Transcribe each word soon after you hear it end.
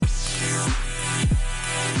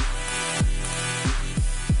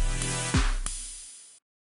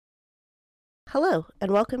Hello,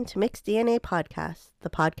 and welcome to Mixed DNA Podcast, the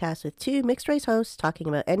podcast with two mixed race hosts talking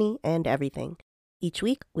about any and everything. Each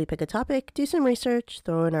week, we pick a topic, do some research,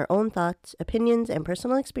 throw in our own thoughts, opinions, and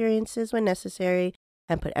personal experiences when necessary,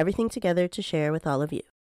 and put everything together to share with all of you.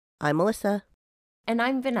 I'm Melissa. And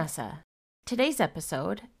I'm Vanessa. Today's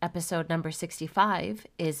episode number 65,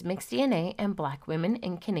 is Mixed DNA and Black Women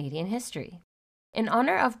in Canadian History. In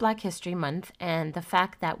honor of Black History Month and the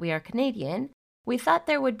fact that we are Canadian, we thought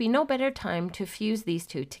there would be no better time to fuse these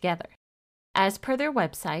two together. As per their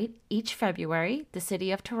website, each February, the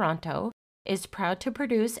City of Toronto is proud to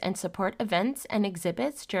produce and support events and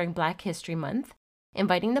exhibits during Black History Month,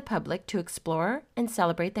 inviting the public to explore and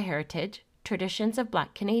celebrate the heritage, traditions of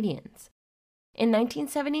Black Canadians. In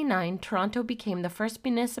 1979, Toronto became the first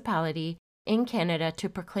municipality in Canada to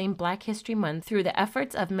proclaim Black History Month through the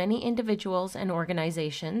efforts of many individuals and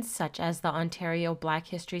organizations such as the Ontario Black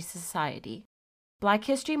History Society. Black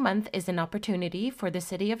History Month is an opportunity for the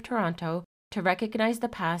City of Toronto to recognize the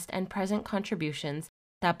past and present contributions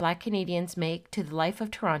that Black Canadians make to the life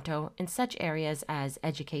of Toronto in such areas as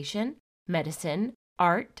education, medicine,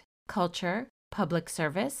 art, culture, public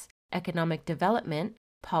service, economic development,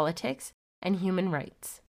 politics, and human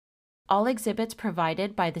rights. All exhibits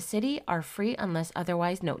provided by the city are free unless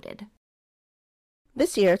otherwise noted.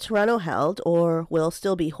 This year, Toronto held, or will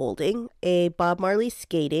still be holding, a Bob Marley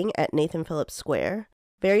skating at Nathan Phillips Square,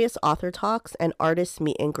 various author talks and artist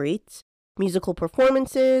meet and greets, musical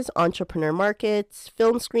performances, entrepreneur markets,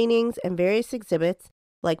 film screenings, and various exhibits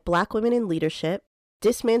like Black Women in Leadership,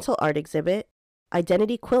 Dismantle Art Exhibit,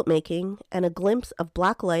 Identity Quilt Making, and a glimpse of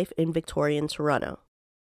Black life in Victorian Toronto.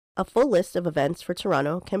 A full list of events for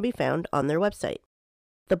Toronto can be found on their website.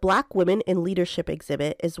 The Black Women in Leadership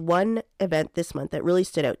exhibit is one event this month that really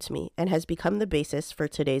stood out to me and has become the basis for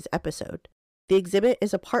today's episode. The exhibit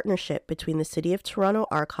is a partnership between the City of Toronto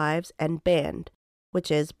Archives and BAND, which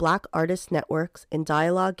is Black Artists Networks in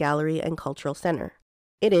Dialogue Gallery and Cultural Centre.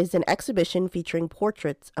 It is an exhibition featuring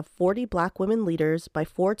portraits of 40 Black women leaders by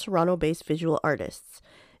 4 Toronto-based visual artists,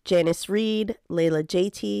 Janice Reid, Layla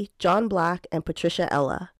JT, John Black, and Patricia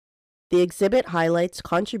Ella. The exhibit highlights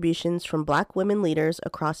contributions from Black women leaders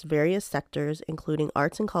across various sectors, including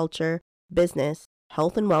arts and culture, business,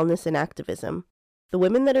 health and wellness, and activism. The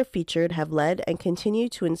women that are featured have led and continue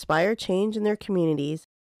to inspire change in their communities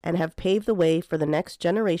and have paved the way for the next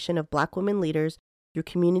generation of Black women leaders through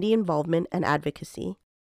community involvement and advocacy.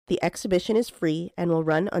 The exhibition is free and will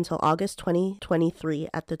run until August 2023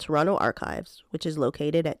 at the Toronto Archives, which is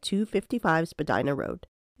located at 255 Spadina Road.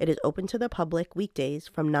 It is open to the public weekdays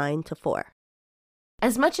from 9 to 4.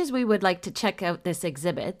 As much as we would like to check out this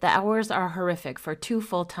exhibit, the hours are horrific for 2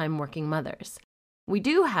 full-time working mothers. We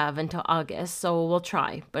do have until August, so we'll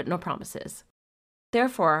try, but no promises.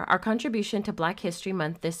 Therefore, our contribution to Black History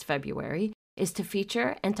Month this February is to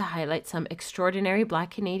feature and to highlight some extraordinary Black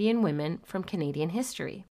Canadian women from Canadian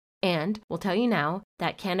history. And we'll tell you now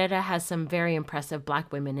that Canada has some very impressive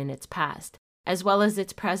Black women in its past, as well as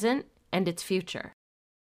its present and its future.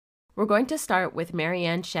 We're going to start with Mary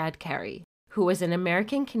Ann Shadd Carrie, who was an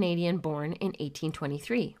American-Canadian born in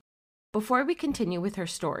 1823. Before we continue with her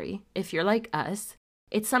story, if you're like us,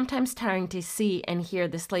 it's sometimes tiring to see and hear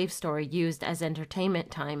the slave story used as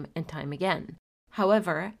entertainment time and time again.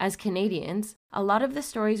 However, as Canadians, a lot of the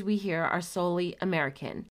stories we hear are solely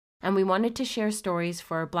American, and we wanted to share stories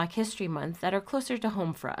for Black History Month that are closer to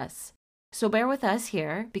home for us. So bear with us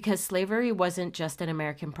here, because slavery wasn't just an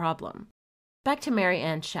American problem. Back to Mary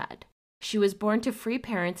Ann Shadd. She was born to free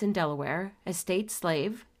parents in Delaware, a state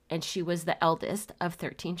slave, and she was the eldest of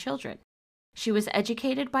 13 children. She was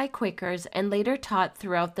educated by Quakers and later taught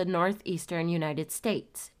throughout the northeastern United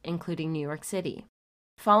States, including New York City.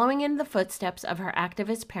 Following in the footsteps of her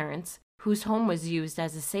activist parents, whose home was used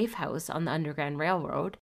as a safe house on the Underground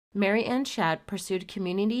Railroad, Mary Ann Shadd pursued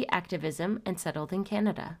community activism and settled in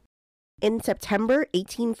Canada. In September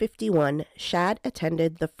 1851, Shadd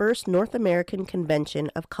attended the first North American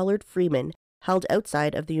Convention of Colored Freemen held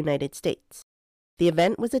outside of the United States. The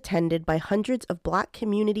event was attended by hundreds of Black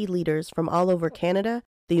community leaders from all over Canada,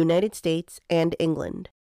 the United States, and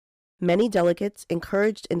England. Many delegates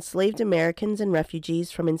encouraged enslaved Americans and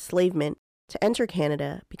refugees from enslavement to enter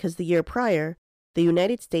Canada because the year prior, the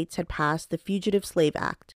United States had passed the Fugitive Slave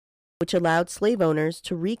Act, which allowed slave owners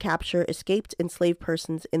to recapture escaped enslaved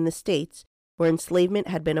persons in the states where enslavement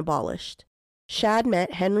had been abolished. Shadd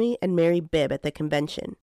met Henry and Mary Bibb at the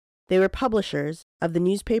convention. They were publishers of the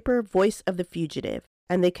newspaper Voice of the Fugitive,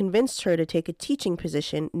 and they convinced her to take a teaching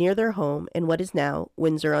position near their home in what is now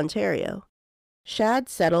Windsor, Ontario. Shadd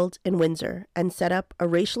settled in Windsor and set up a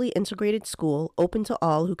racially integrated school open to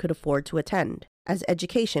all who could afford to attend. as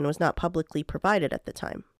education was not publicly provided at the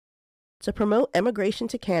time. To promote emigration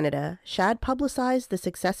to Canada, Shad publicized the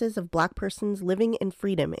successes of Black persons living in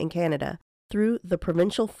freedom in Canada through the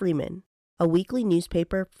Provincial Freeman, a weekly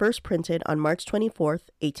newspaper first printed on March 24,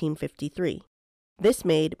 1853. This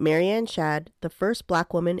made Marianne Shad the first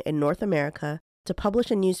Black woman in North America to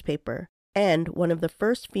publish a newspaper and one of the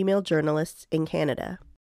first female journalists in Canada.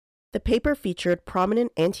 The paper featured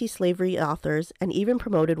prominent anti-slavery authors and even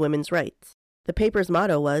promoted women's rights. The paper's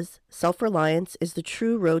motto was, "Self-reliance is the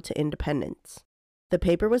true road to independence." The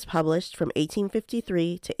paper was published from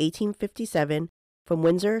 1853 to 1857 from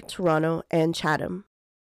Windsor, Toronto, and Chatham.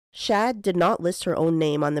 Shad did not list her own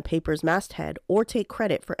name on the paper's masthead or take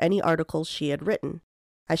credit for any articles she had written,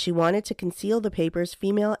 as she wanted to conceal the paper's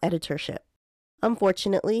female editorship.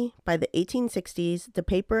 Unfortunately, by the 1860s, the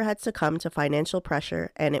paper had succumbed to financial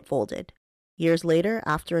pressure and it folded. Years later,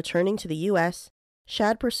 after returning to the U.S.,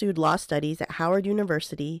 Shad pursued law studies at Howard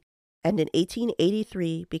University and in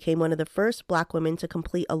 1883 became one of the first Black women to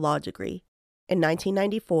complete a law degree. In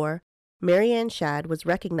 1994, Marianne Shad was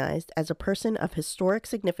recognized as a person of historic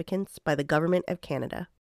significance by the Government of Canada.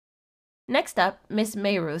 Next up, Miss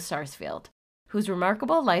Mayruth Sarsfield, whose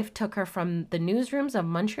remarkable life took her from the newsrooms of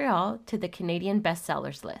Montreal to the Canadian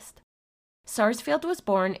bestsellers list. Sarsfield was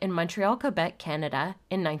born in Montreal, Quebec, Canada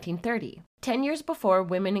in 1930, 10 years before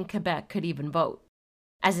women in Quebec could even vote.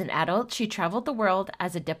 As an adult, she traveled the world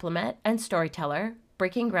as a diplomat and storyteller,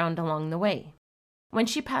 breaking ground along the way. When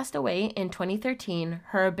she passed away in 2013,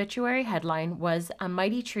 her obituary headline was "A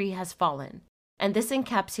Mighty Tree Has Fallen," and this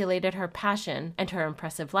encapsulated her passion and her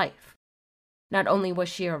impressive life. Not only was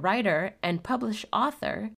she a writer and published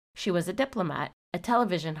author, she was a diplomat, a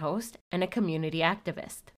television host, and a community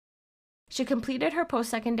activist. She completed her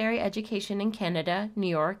post-secondary education in Canada, New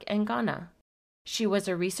York, and Ghana. She was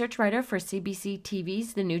a research writer for CBC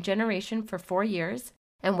TV's The New Generation for 4 years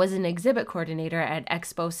and was an exhibit coordinator at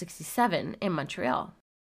Expo 67 in Montreal.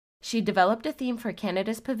 She developed a theme for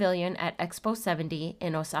Canada's pavilion at Expo 70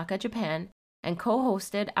 in Osaka, Japan, and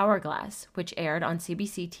co-hosted Hourglass, which aired on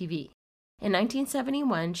CBC TV. In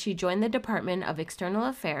 1971, she joined the Department of External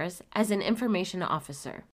Affairs as an information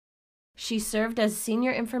officer. She served as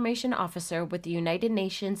Senior Information Officer with the United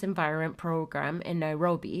Nations Environment Program in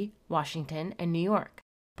Nairobi, Washington, and New York,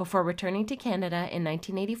 before returning to Canada in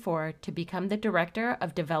 1984 to become the Director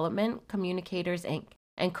of Development Communicators, Inc.,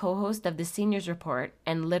 and co-host of the Seniors Report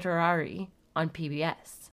and Literary on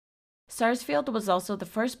PBS. Sarsfield was also the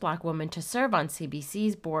first Black woman to serve on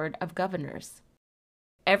CBC's Board of Governors.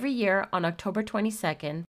 Every year on October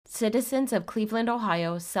 22nd, citizens of Cleveland,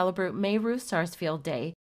 Ohio celebrate Mayruth Sarsfield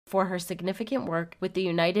Day for her significant work with the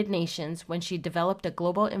United Nations when she developed a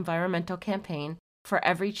global environmental campaign for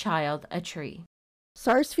every child a tree.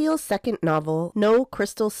 Sarsfield's second novel, No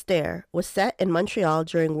Crystal Stair, was set in Montreal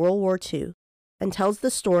during World War II and tells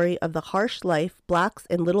the story of the harsh life Blacks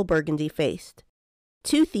in Little Burgundy faced.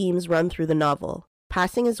 2 themes run through the novel,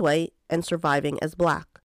 passing as white and surviving as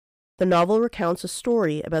Black. The novel recounts a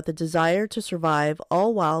story about the desire to survive,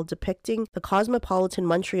 all while depicting the cosmopolitan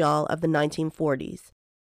Montreal of the 1940s,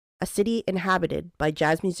 a city inhabited by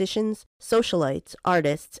jazz musicians, socialites,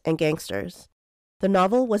 artists, and gangsters. The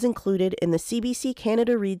novel was included in the CBC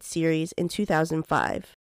Canada Reads series in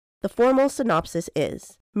 2005. The formal synopsis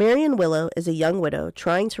is, Marion Willow is a young widow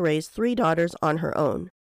trying to raise 3 daughters on her own.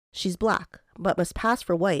 She's Black, but must pass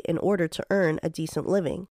for white in order to earn a decent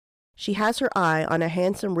living. She has her eye on a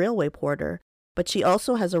handsome railway porter, but she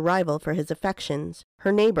also has a rival for his affections,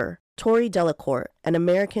 her neighbor, Tori Delacourt, an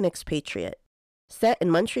American expatriate. Set in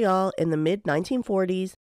Montreal in the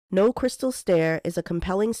mid-1940s, No Crystal Stair is a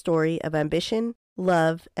compelling story of ambition,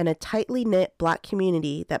 love, and a tightly knit Black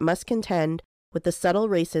community that must contend with the subtle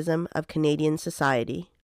racism of Canadian society.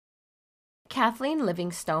 Kathleen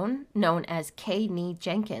Livingstone, known as Kay Nee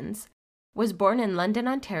Jenkins, was born in London,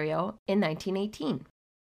 Ontario in 1918.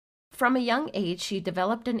 From a young age, she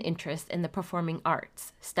developed an interest in the performing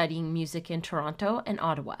arts, studying music in Toronto and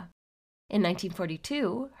Ottawa. In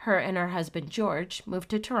 1942, her and her husband George moved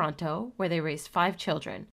to Toronto, where they raised 5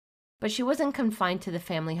 children. But she wasn't confined to the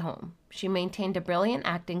family home. She maintained a brilliant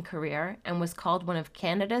acting career and was called one of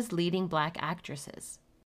Canada's leading Black actresses.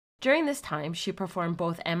 During this time, she performed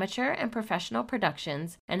both amateur and professional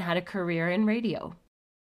productions and had a career in radio.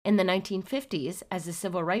 In the 1950s, as the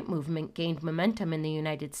civil rights movement gained momentum in the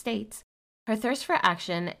United States, her thirst for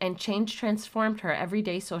action and change transformed her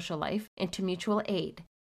everyday social life into mutual aid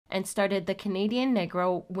and started the Canadian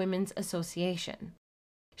Negro Women's Association.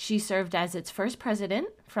 She served as its first president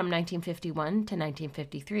from 1951 to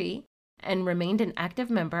 1953 and remained an active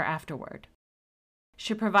member afterward.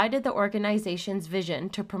 she provided the organization's vision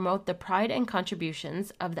to promote the pride and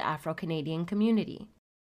contributions of the Afro-Canadian community.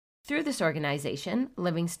 Through this organization,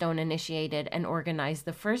 Livingstone initiated and organized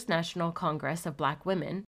the first National Congress of Black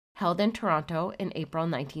Women, held in Toronto in April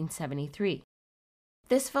 1973.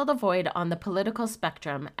 This filled a void on the political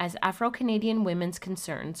spectrum as Afro-Canadian women's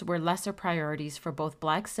concerns were lesser priorities for both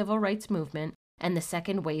Black civil rights movement and the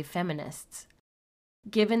second-wave feminists.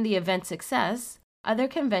 Given the event's success, other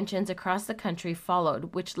conventions across the country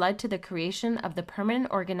followed, which led to the creation of the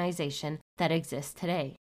permanent organization that exists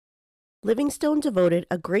today. Livingstone devoted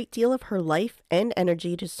a great deal of her life and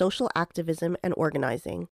energy to social activism and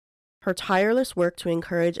organizing. Her tireless work to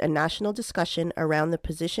encourage a national discussion around the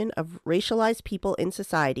position of racialized people in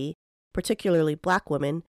society, particularly Black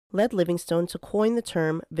women, led Livingstone to coin the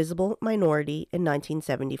term visible minority in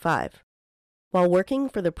 1975. While working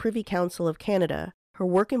for the Privy Council of Canada, her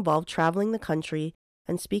work involved traveling the country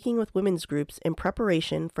and speaking with women's groups in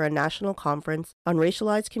preparation for a national conference on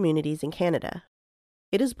racialized communities in Canada.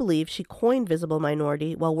 It is believed she coined visible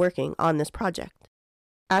minority while working on this project.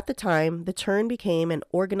 At the time, the term became an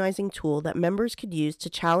organizing tool that members could use to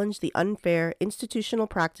challenge the unfair institutional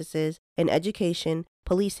practices in education,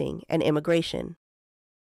 policing, and immigration.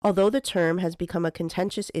 Although the term has become a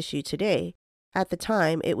contentious issue today, at the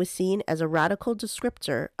time it was seen as a radical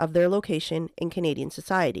descriptor of their location in Canadian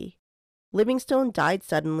society. Livingstone died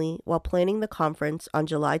suddenly while planning the conference on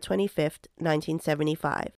July 25,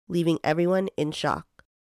 1975, leaving everyone in shock.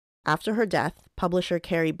 After her death, publisher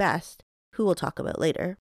Carrie Best, who we'll talk about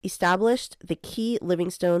later, established the key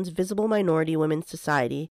Livingstone's Visible Minority Women's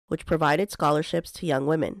Society, which provided scholarships to young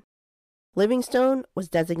women. Livingstone was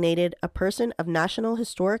designated a Person of National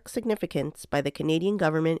Historic Significance by the Canadian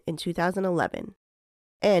government in 2011,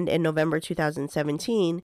 and in November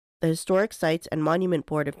 2017, the Historic Sites and Monument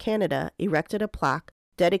Board of Canada erected a plaque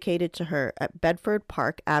dedicated to her at Bedford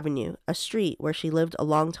Park Avenue, a street where she lived a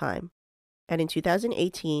long time. And in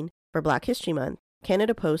 2018, for Black History Month,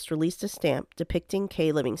 Canada Post released a stamp depicting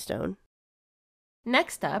Kay Livingstone.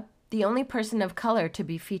 Next up, the only person of color to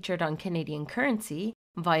be featured on Canadian currency,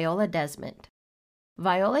 Viola Desmond.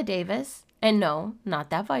 Viola Davis, and no, not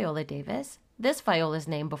that Viola Davis, this Viola's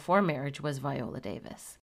name before marriage was Viola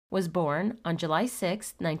Davis, was born on July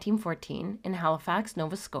 6, 1914, in Halifax,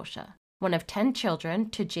 Nova Scotia, one of 10 children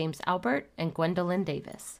to James Albert and Gwendolyn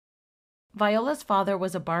Davis. Viola's father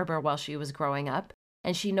was a barber while she was growing up,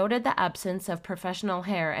 and she noted the absence of professional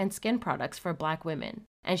hair and skin products for Black women,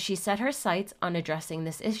 and she set her sights on addressing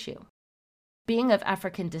this issue. Being of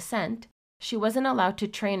African descent, she wasn't allowed to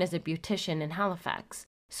train as a beautician in Halifax,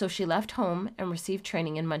 so she left home and received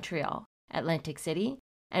training in Montreal, Atlantic City,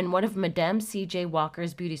 and one of Madame C.J.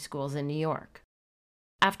 Walker's beauty schools in New York.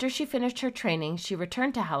 After she finished her training, she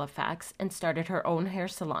returned to Halifax and started her own hair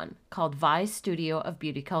salon called Vi's Studio of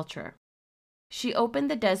Beauty Culture. She opened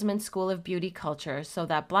the Desmond School of Beauty Culture so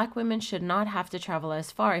that Black women should not have to travel as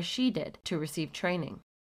far as she did to receive training.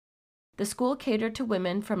 The school catered to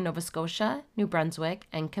women from Nova Scotia, New Brunswick,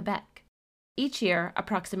 and Quebec. Each year,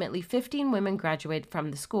 approximately 15 women graduate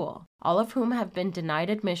from the school, all of whom have been denied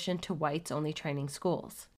admission to whites-only training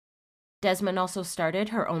schools. Desmond also started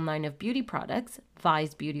her own line of beauty products,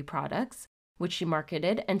 Vi's Beauty Products, which she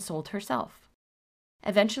marketed and sold herself.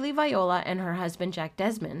 Eventually, Viola and her husband Jack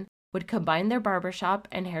Desmond would combine their barbershop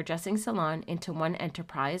and hairdressing salon into one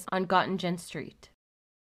enterprise on Gottingen Street.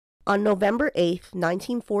 On November 8,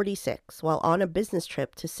 1946, while on a business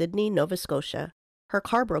trip to Sydney, Nova Scotia, her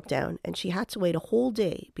car broke down and she had to wait a whole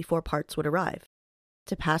day before parts would arrive.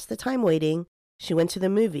 To pass the time waiting, she went to the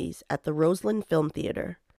movies at the Roseland Film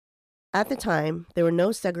Theatre. At the time, there were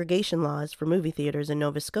no segregation laws for movie theaters in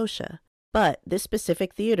Nova Scotia, but this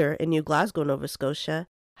specific theatre in New Glasgow, Nova Scotia,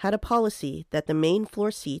 had a policy that the main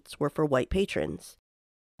floor seats were for white patrons.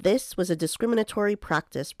 This was a discriminatory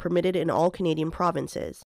practice permitted in all Canadian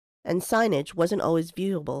provinces, and signage wasn't always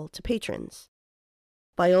viewable to patrons.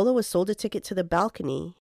 Viola was sold a ticket to the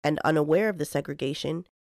balcony, and unaware of the segregation,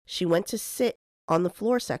 she went to sit on the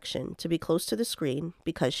floor section to be close to the screen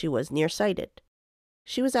because she was nearsighted.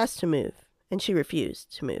 She was asked to move, and she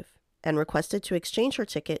refused to move, and requested to exchange her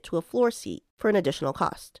ticket to a floor seat for an additional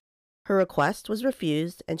cost. Her request was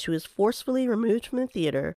refused, and she was forcefully removed from the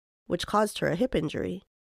theater, which caused her a hip injury.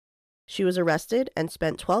 She was arrested and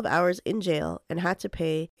spent 12 hours in jail and had to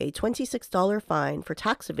pay a $26 fine for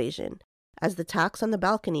tax evasion, as the tax on the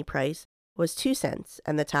balcony price was 2 cents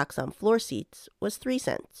and the tax on floor seats was 3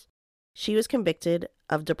 cents. She was convicted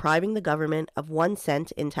of depriving the government of 1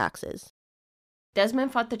 cent in taxes.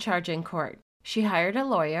 Desmond fought the charge in court. She hired a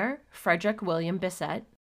lawyer, Frederick William Bissett,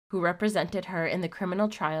 who represented her in the criminal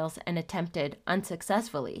trials and attempted,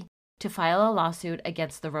 unsuccessfully, to file a lawsuit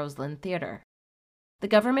against the Roseland Theater. The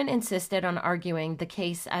government insisted on arguing the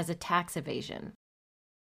case as a tax evasion.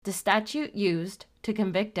 The statute used to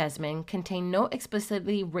convict Desmond contained no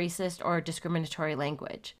explicitly racist or discriminatory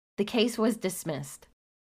language. The case was dismissed.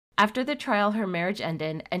 After the trial, her marriage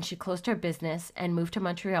ended and she closed her business and moved to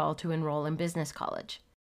Montreal to enroll in business college.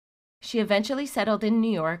 She eventually settled in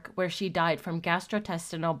New York, where she died from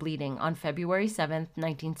gastrointestinal bleeding on February 7,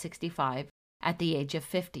 1965, at the age of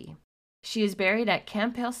 50. She is buried at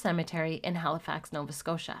Camp Hill Cemetery in Halifax, Nova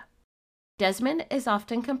Scotia. Desmond is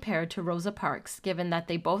often compared to Rosa Parks, given that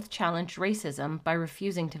they both challenged racism by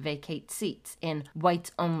refusing to vacate seats in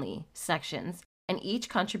whites-only sections, and each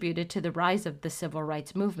contributed to the rise of the civil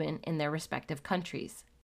rights movement in their respective countries.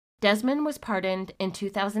 Desmond was pardoned in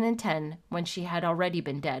 2010 when she had already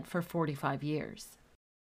been dead for 45 years.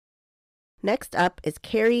 Next up is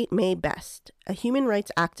Carrie Mae Best, a human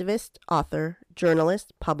rights activist, author,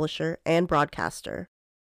 journalist, publisher, and broadcaster.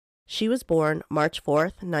 She was born March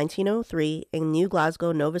 4, 1903 in New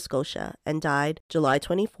Glasgow, Nova Scotia, and died July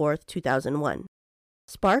 24, 2001.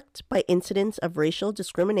 Sparked by incidents of racial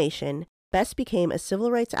discrimination, Best became a civil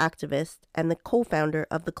rights activist and the co-founder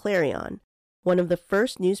of the Clarion, one of the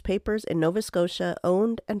first newspapers in Nova Scotia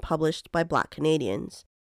owned and published by Black Canadians.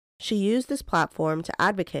 She used this platform to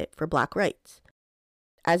advocate for Black rights.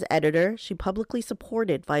 As editor, she publicly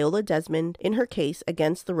supported Viola Desmond in her case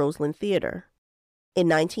against the Roseland Theater. In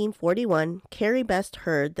 1941, Carrie Best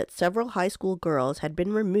heard that several high school girls had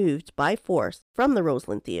been removed by force from the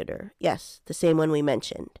Roseland Theater. Yes, the same one we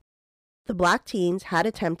mentioned. The Black teens had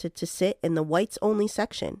attempted to sit in the whites-only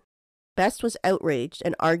section. Best was outraged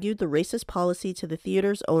and argued the racist policy to the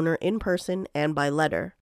theater's owner in person and by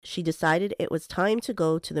letter. She decided it was time to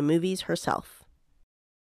go to the movies herself.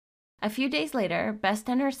 A few days later, Best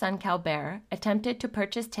and her son Calbert attempted to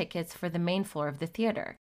purchase tickets for the main floor of the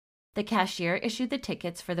theater. The cashier issued the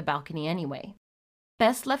tickets for the balcony anyway.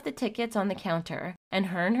 Best left the tickets on the counter, and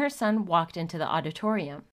her and her son walked into the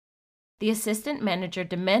auditorium. The assistant manager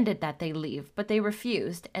demanded that they leave, but they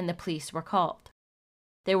refused, and the police were called.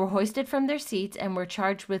 They were hoisted from their seats and were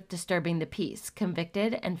charged with disturbing the peace,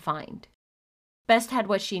 convicted, and fined. Best had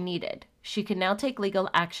what she needed. She could now take legal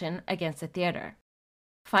action against the theater.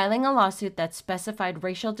 Filing a lawsuit that specified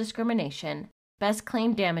racial discrimination, Best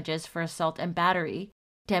claimed damages for assault and battery,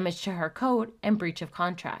 damage to her coat, and breach of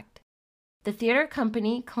contract. The theater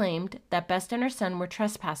company claimed that Best and her son were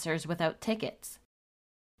trespassers without tickets.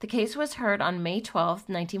 The case was heard on May 12,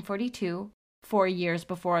 1942, 4 years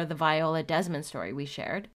before the Viola Desmond story we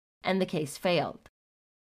shared, and the case failed.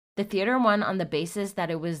 The theater won on the basis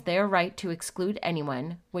that it was their right to exclude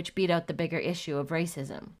anyone, which beat out the bigger issue of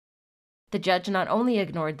racism. The judge not only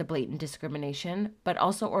ignored the blatant discrimination, but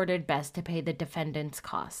also ordered Best to pay the defendants'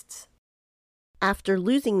 costs. After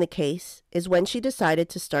losing the case is when she decided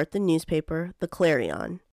to start the newspaper, the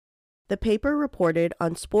Clarion. The paper reported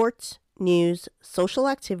on sports, news, social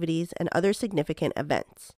activities, and other significant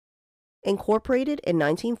events. Incorporated in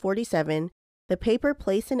 1947, the paper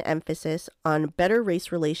placed an emphasis on better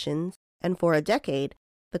race relations, and for a decade,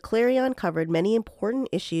 the Clarion covered many important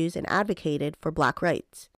issues and advocated for Black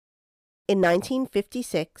rights. In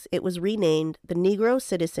 1956, it was renamed the Negro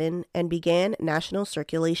Citizen and began national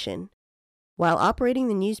circulation. While operating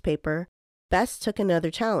the newspaper, Best took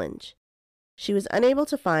another challenge. She was unable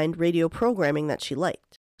to find radio programming that she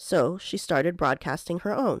liked, so she started broadcasting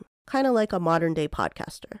her own, kind of like a modern-day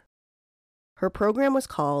podcaster. Her program was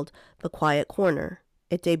called The Quiet Corner.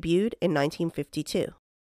 It debuted in 1952.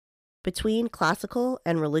 Between classical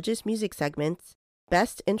and religious music segments,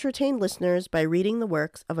 Best entertained listeners by reading the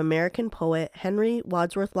works of American poet Henry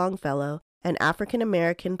Wadsworth Longfellow and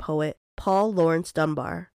African-American poet Paul Laurence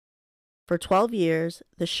Dunbar. For 12 years,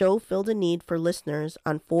 the show filled a need for listeners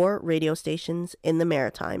on 4 radio stations in the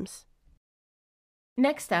Maritimes.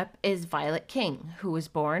 Next up is Violet King, who was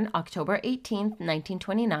born October 18,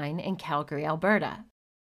 1929 in Calgary, Alberta.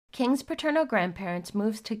 King's paternal grandparents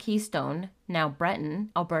moved to Keystone, now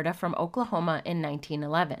Breton, Alberta from Oklahoma in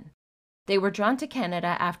 1911. They were drawn to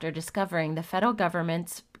Canada after discovering the federal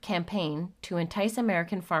government's campaign to entice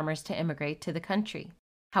American farmers to immigrate to the country.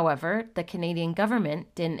 However, the Canadian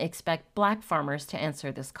government didn't expect Black farmers to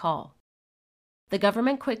answer this call. The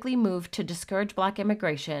government quickly moved to discourage Black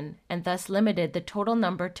immigration and thus limited the total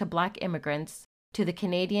number to Black immigrants to the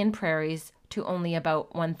Canadian prairies to only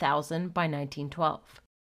about 1,000 by 1912.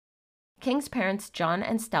 King's parents, John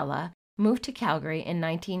and Stella, moved to Calgary in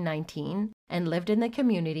 1919 and lived in the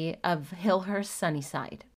community of Hillhurst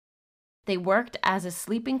Sunnyside. They worked as a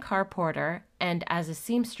sleeping car porter and as a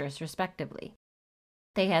seamstress, respectively.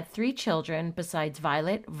 They had 3 children besides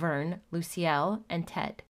Violet, Vern, Lucielle, and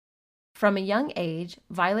Ted. From a young age,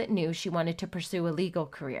 Violet knew she wanted to pursue a legal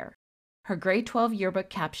career. Her grade 12 yearbook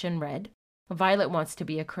caption read, "Violet wants to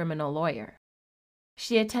be a criminal lawyer."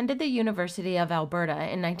 She attended the University of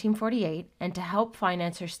Alberta in 1948, and to help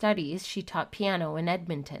finance her studies, she taught piano in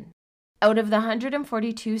Edmonton. Out of the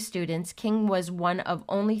 142 students, King was one of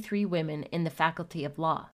only 3 women in the Faculty of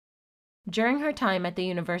Law. During her time at the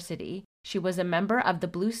university, she was a member of the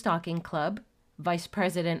Blue Stocking Club, vice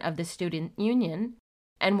president of the Student Union,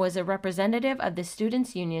 and was a representative of the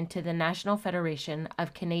Students' Union to the National Federation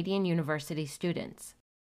of Canadian University Students.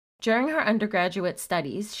 During her undergraduate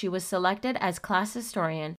studies, she was selected as class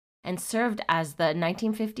historian and served as the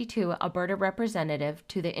 1952 Alberta representative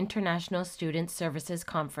to the International Student Services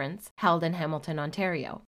Conference held in Hamilton,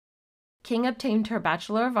 Ontario. King obtained her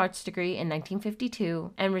Bachelor of Arts degree in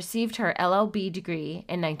 1952 and received her LLB degree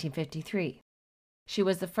in 1953. She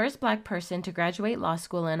was the first Black person to graduate law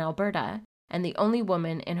school in Alberta and the only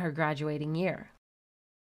woman in her graduating year.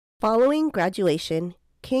 Following graduation,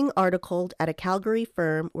 King articled at a Calgary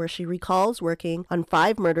firm where she recalls working on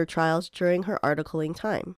 5 murder trials during her articling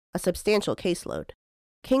time, a substantial caseload.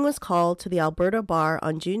 King was called to the Alberta Bar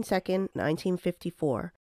on June 2,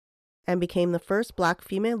 1954, and became the first Black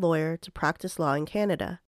female lawyer to practice law in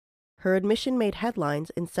Canada. Her admission made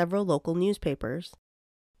headlines in several local newspapers.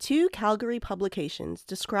 2 Calgary publications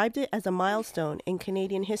described it as a milestone in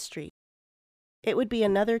Canadian history. It would be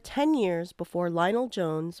another 10 years before Lionel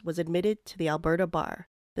Jones was admitted to the Alberta Bar,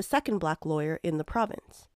 the second Black lawyer in the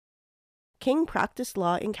province. King practiced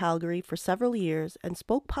law in Calgary for several years and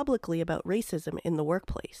spoke publicly about racism in the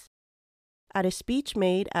workplace. At a speech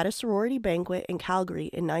made at a sorority banquet in Calgary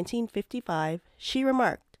in 1955, she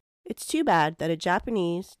remarked, "It's too bad that a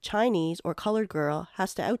Japanese, Chinese, or colored girl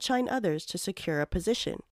has to outshine others to secure a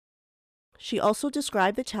position." She also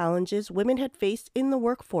described the challenges women had faced in the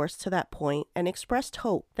workforce to that point and expressed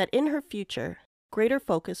hope that in her future, greater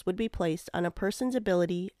focus would be placed on a person's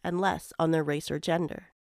ability and less on their race or gender.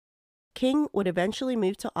 King would eventually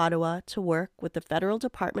move to Ottawa to work with the Federal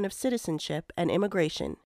Department of Citizenship and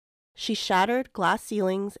Immigration. She shattered glass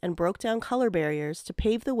ceilings and broke down color barriers to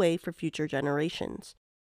pave the way for future generations.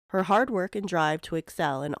 Her hard work and drive to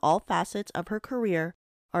excel in all facets of her career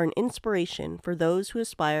are an inspiration for those who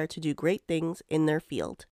aspire to do great things in their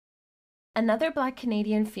field. Another Black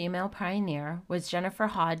Canadian female pioneer was Jennifer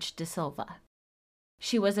Hodge de Silva.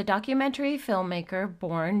 She was a documentary filmmaker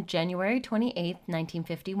born January 28,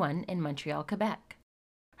 1951 in Montreal, Quebec.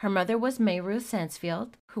 Her mother was May Ruth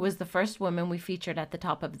Sansfield, who was the first woman we featured at the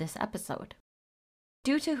top of this episode.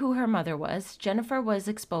 Due to who her mother was, Jennifer was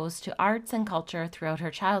exposed to arts and culture throughout her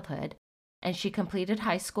childhood, and she completed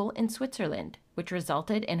high school in Switzerland, which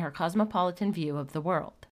resulted in her cosmopolitan view of the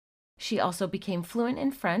world. She also became fluent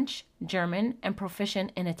in French, German, and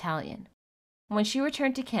proficient in Italian. When she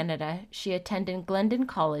returned to Canada, she attended Glendon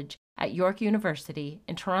College at York University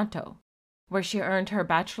in Toronto, where she earned her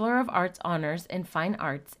Bachelor of Arts honors in Fine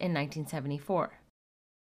Arts in 1974.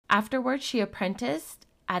 Afterwards, she apprenticed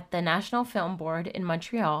at the National Film Board in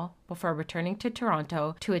Montreal before returning to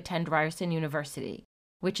Toronto to attend Ryerson University,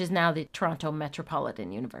 which is now the Toronto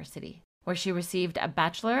Metropolitan University, where she received a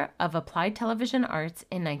Bachelor of Applied Television Arts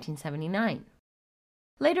in 1979.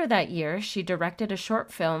 Later that year, she directed a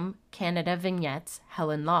short film, Canada Vignettes,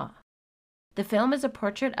 Helen Law. The film is a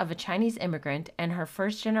portrait of a Chinese immigrant and her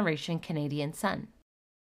first-generation Canadian son.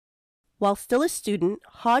 While still a student,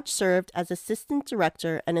 Hodge served as assistant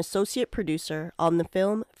director and associate producer on the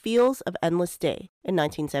film Fields of Endless Day in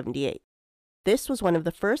 1978. This was one of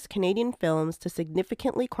the first Canadian films to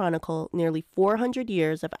significantly chronicle nearly 400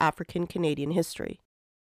 years of African-Canadian history.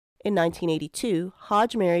 In 1982,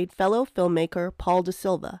 Hodge married fellow filmmaker Paul de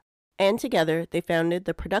Silva, and together they founded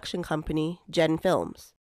the production company Gen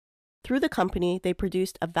Films. Through the company, they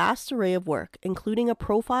produced a vast array of work, including a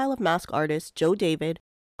profile of mask artist Joe David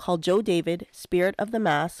called Joe David, Spirit of the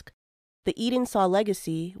Mask, The Edenshaw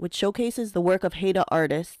Legacy, which showcases the work of Haida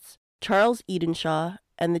artists, Charles Edenshaw,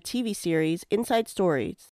 and the TV series Inside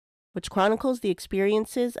Stories, which chronicles the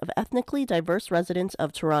experiences of ethnically diverse residents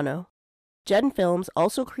of Toronto. Gen Films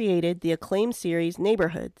also created the acclaimed series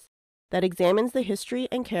Neighborhoods, that examines the history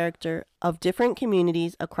and character of different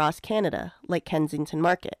communities across Canada, like Kensington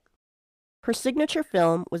Market. Her signature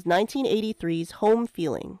film was 1983's Home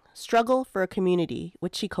Feeling, Struggle for a Community,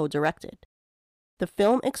 which she co-directed. The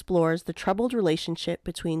film explores the troubled relationship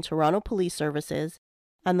between Toronto Police Services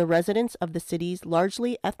and the residents of the city's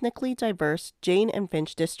largely ethnically diverse Jane and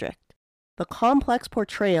Finch district. The complex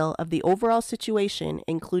portrayal of the overall situation,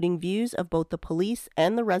 including views of both the police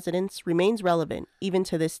and the residents, remains relevant even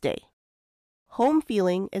to this day. Home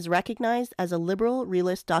Feeling is recognized as a liberal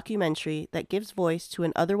realist documentary that gives voice to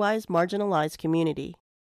an otherwise marginalized community.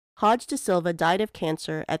 Hodge de Silva died of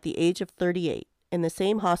cancer at the age of 38 in the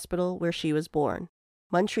same hospital where she was born,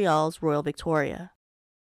 Montreal's Royal Victoria.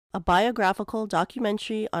 A biographical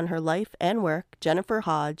documentary on her life and work, Jennifer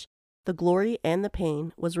Hodge, The Glory and the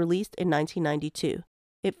Pain, was released in 1992.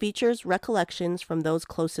 It features recollections from those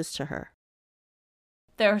closest to her.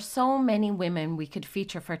 There are so many women we could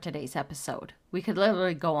feature for today's episode. We could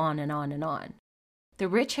literally go on and on and on. The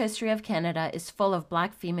rich history of Canada is full of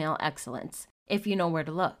Black female excellence, if you know where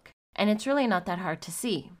to look, and it's really not that hard to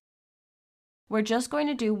see. We're just going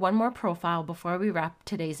to do one more profile before we wrap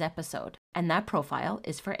today's episode, and that profile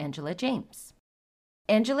is for Angela James.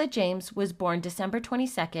 Angela James was born December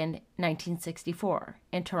 22nd, 1964,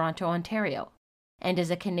 in Toronto, Ontario, and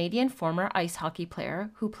is a Canadian former ice hockey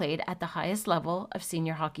player who played at the highest level of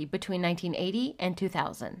senior hockey between 1980 and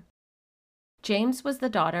 2000. James was the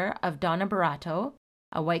daughter of Donna Barato,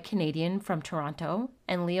 a white Canadian from Toronto,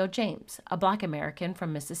 and Leo James, a Black American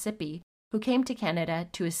from Mississippi, who came to Canada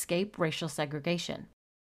to escape racial segregation.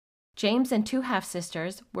 James and two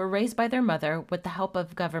half-sisters were raised by their mother with the help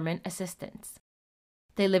of government assistance.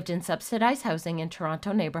 They lived in subsidized housing in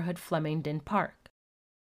Toronto neighborhood Flemington Park.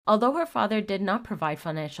 Although her father did not provide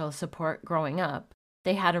financial support growing up,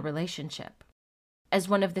 they had a relationship. As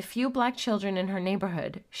one of the few Black children in her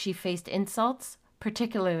neighborhood, she faced insults,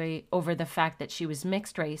 particularly over the fact that she was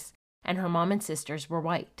mixed race and her mom and sisters were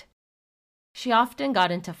white. She often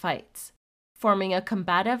got into fights, forming a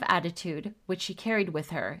combative attitude which she carried with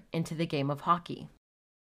her into the game of hockey.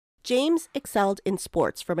 James excelled in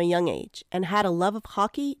sports from a young age and had a love of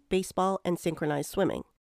hockey, baseball, and synchronized swimming.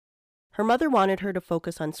 Her mother wanted her to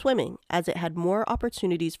focus on swimming as it had more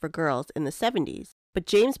opportunities for girls in the 70s, but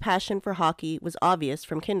James' passion for hockey was obvious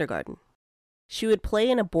from kindergarten. She would play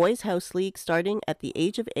in a boys' house league starting at the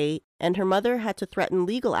age of 8, and her mother had to threaten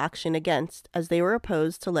legal action against as they were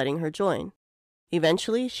opposed to letting her join.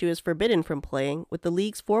 Eventually, she was forbidden from playing, with the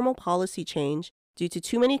league's formal policy change due to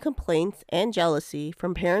too many complaints and jealousy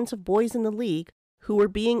from parents of boys in the league who were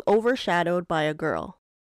being overshadowed by a girl.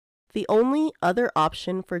 The only other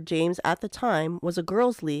option for James at the time was a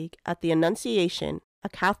girls' league at the Annunciation, a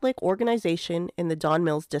Catholic organization in the Don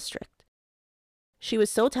Mills district. She was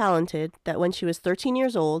so talented that when she was 13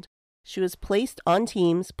 years old, she was placed on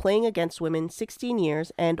teams playing against women 16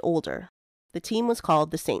 years and older. The team was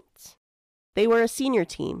called the Saints. They were a senior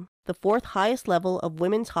team, the fourth highest level of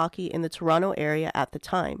women's hockey in the Toronto area at the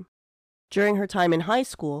time. During her time in high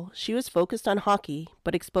school, she was focused on hockey,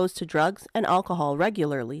 but exposed to drugs and alcohol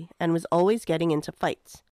regularly and was always getting into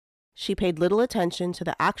fights. She paid little attention to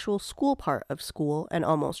the actual school part of school and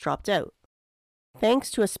almost dropped out. Thanks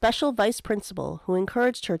to a special vice principal who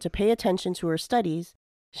encouraged her to pay attention to her studies,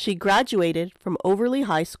 she graduated from Overlea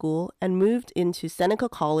High School and moved into Seneca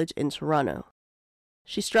College in Toronto.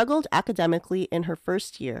 She struggled academically in her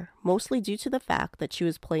first year, mostly due to the fact that she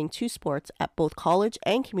was playing two sports at both college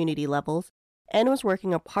and community levels and was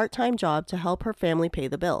working a part-time job to help her family pay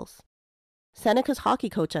the bills. Seneca's hockey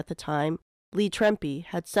coach at the time, Lee Trempy,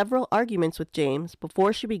 had several arguments with James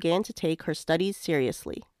before she began to take her studies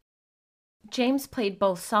seriously. James played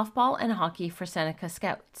both softball and hockey for Seneca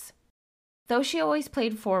Scouts. Though she always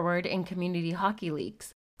played forward in community hockey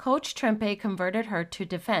leagues, Coach Trempe converted her to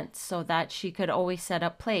defense so that she could always set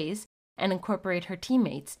up plays and incorporate her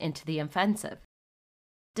teammates into the offensive.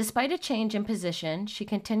 Despite a change in position, she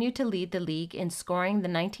continued to lead the league in scoring the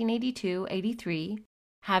 1982-83,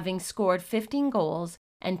 having scored 15 goals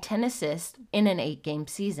and 10 assists in an 8-game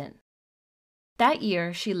season. That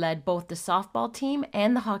year, she led both the softball team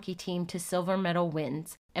and the hockey team to silver medal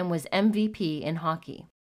wins and was MVP in hockey.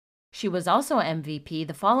 She was also MVP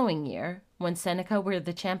the following year when Seneca were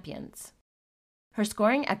the champions. Her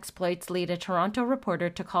scoring exploits lead a Toronto reporter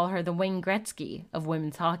to call her the Wayne Gretzky of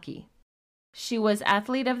women's hockey. She was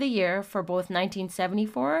Athlete of the Year for both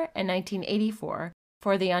 1974 and 1984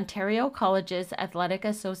 for the Ontario Colleges Athletic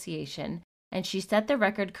Association, and she set the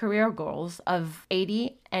record career goals of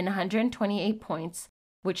 80 and 128 points,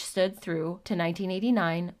 which stood through to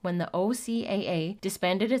 1989 when the OCAA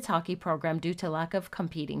disbanded its hockey program due to lack of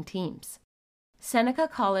competing teams. Seneca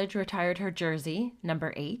College retired her jersey,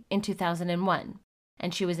 number 8, in 2001,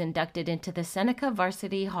 and she was inducted into the Seneca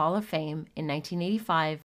Varsity Hall of Fame in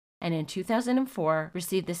 1985 and in 2004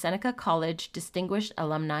 received the Seneca College Distinguished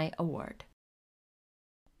Alumni Award.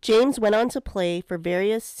 James went on to play for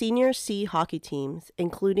various Senior C hockey teams,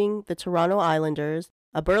 including the Toronto Islanders,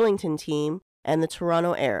 a Burlington team, and the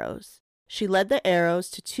Toronto Arrows. She led the Arrows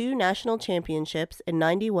to 2 national championships in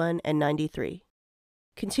 91 and 93.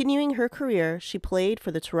 Continuing her career, she played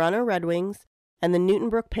for the Toronto Red Wings, and the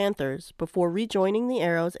Newtonbrook Panthers before rejoining the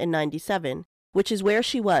Arrows in '97, which is where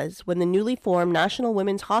she was when the newly formed National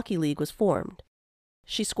Women's Hockey League was formed.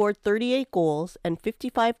 She scored 38 goals and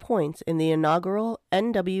 55 points in the inaugural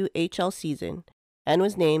NWHL season and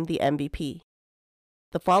was named the MVP.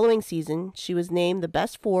 The following season, she was named the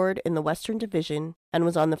best forward in the Western Division and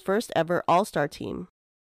was on the first ever All-Star team.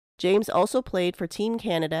 James also played for Team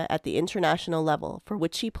Canada at the international level, for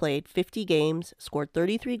which he played 50 games, scored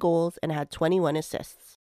 33 goals, and had 21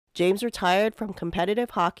 assists. James retired from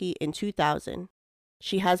competitive hockey in 2000.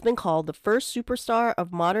 She has been called the first superstar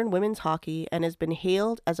of modern women's hockey and has been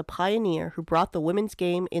hailed as a pioneer who brought the women's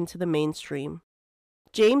game into the mainstream.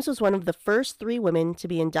 James was one of the first 3 women to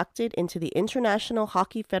be inducted into the International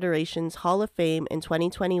Hockey Federation's Hall of Fame in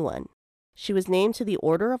 2021. She was named to the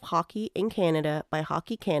Order of Hockey in Canada by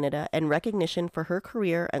Hockey Canada in recognition for her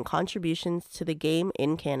career and contributions to the game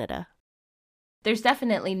in Canada. There's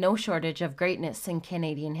definitely no shortage of greatness in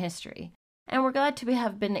Canadian history, and we're glad to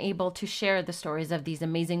have been able to share the stories of these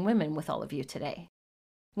amazing women with all of you today.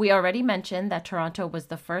 We already mentioned that Toronto was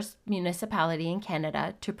the first municipality in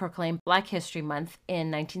Canada to proclaim Black History Month in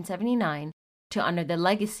 1979 to honor the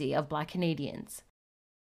legacy of Black Canadians.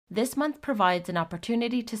 This month provides an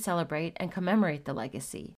opportunity to celebrate and commemorate the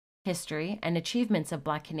legacy, history, and achievements of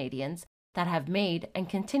Black Canadians that have made and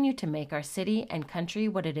continue to make our city and country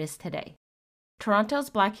what it is today. Toronto's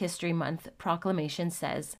Black History Month proclamation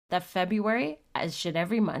says that February, as should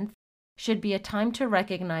every month, should be a time to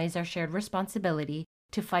recognize our shared responsibility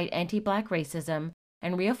to fight anti-Black racism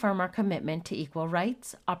and reaffirm our commitment to equal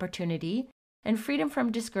rights, opportunity, and freedom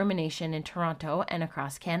from discrimination in Toronto and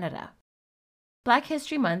across Canada. Black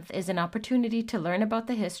History Month is an opportunity to learn about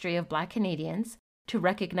the history of Black Canadians, to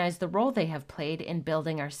recognize the role they have played in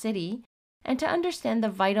building our city, and to understand the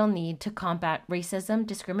vital need to combat racism,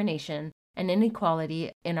 discrimination, and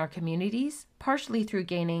inequality in our communities, partially through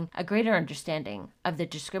gaining a greater understanding of the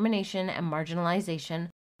discrimination and marginalization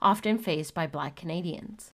often faced by Black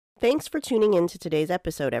Canadians. Thanks for tuning in to today's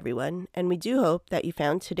episode, everyone, and we do hope that you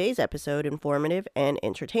found today's episode informative and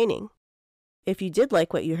entertaining. If you did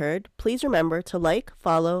like what you heard, please remember to like,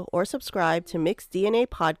 follow, or subscribe to Mixed DNA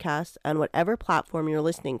Podcast on whatever platform you're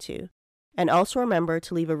listening to, and also remember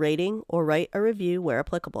to leave a rating or write a review where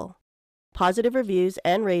applicable. Positive reviews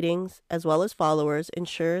and ratings, as well as followers,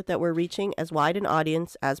 ensure that we're reaching as wide an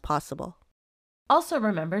audience as possible. Also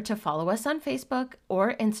remember to follow us on Facebook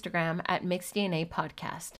or Instagram at Mixed DNA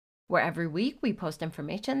Podcast, where every week we post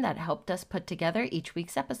information that helped us put together each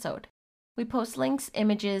week's episode. We post links,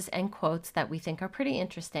 images, and quotes that we think are pretty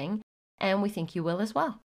interesting, and we think you will as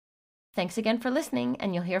well. Thanks again for listening,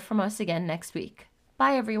 and you'll hear from us again next week.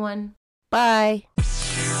 Bye, everyone. Bye.